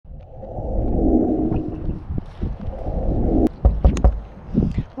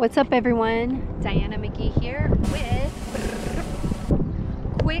What's up everyone? Diana McGee here with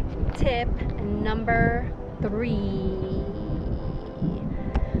quick tip number 3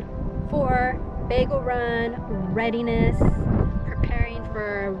 for bagel run readiness, preparing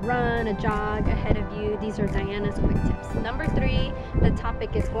for a run, a jog ahead of you. These are Diana's quick tips. Number 3, the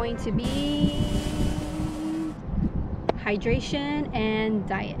topic is going to be hydration and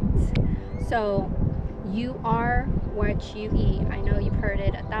diet. So you are what you eat. I know you've heard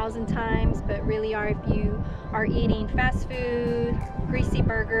it 1,000 times, but really if you are eating fast food, greasy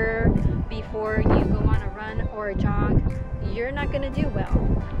burger before you go on a run or a jog, you're not going to do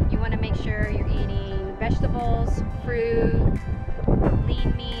well. You want to make sure you're eating vegetables, fruit,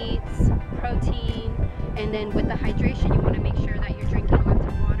 lean meats, protein, and then with the hydration, you want to make sure that you're drinking lots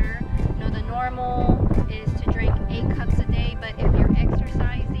of water. You know, the normal is to drink 8 cups a day, but if you're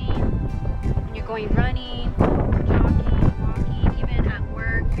exercising, you're going running, jogging, walking, even at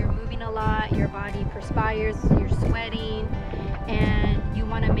work, you're moving a lot, your body perspires, you're sweating, and you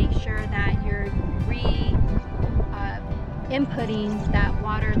want to make sure that you're inputting that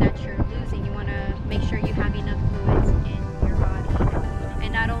water that you're losing. You want to make sure you have enough fluids in your body.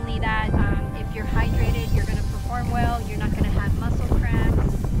 And not only that, if you're hydrated, you're going to perform well, you're not going to have muscle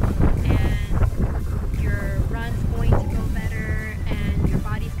cramps, and your run's going to go better, and your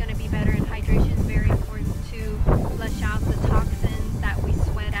body's going to be better. And hydration is very important to flush out the toxins that we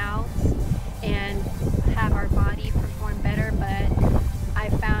sweat out and have our body perform better. But I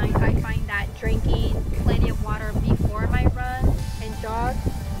find that drinking plenty of water before my run and jog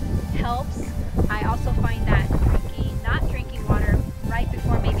helps. I also find that not drinking water right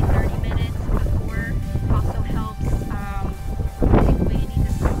before, maybe 30 minutes before, also helps take away any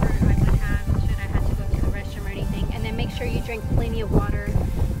discomfort I would have should I have to go to the restroom or anything. And then make sure you drink plenty of water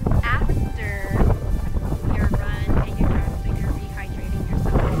after your run and your jog, so you're rehydrating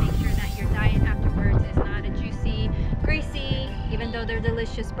yourself. And make sure that your diet afterwards is not a juicy, greasy, even though they're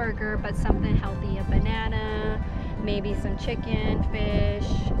delicious burger, but something healthy, a banana, maybe some chicken, fish,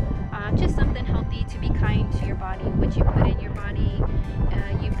 just something healthy to be kind to your body. What you put in your body,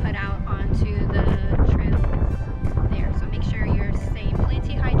 you put out onto the trails there. So make sure you're staying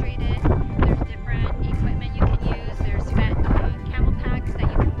plenty hydrated. There's different equipment you can use. There's camel packs that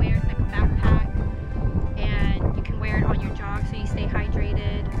you can wear. It's like a backpack, and you can wear it on your jog so you stay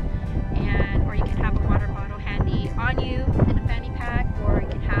hydrated. Or you can have a water bottle handy on you in a fanny pack, or you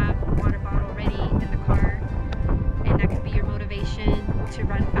can have a water bottle ready in the car, and that could be your motivation to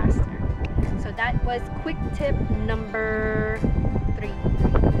run faster. So that was quick tip number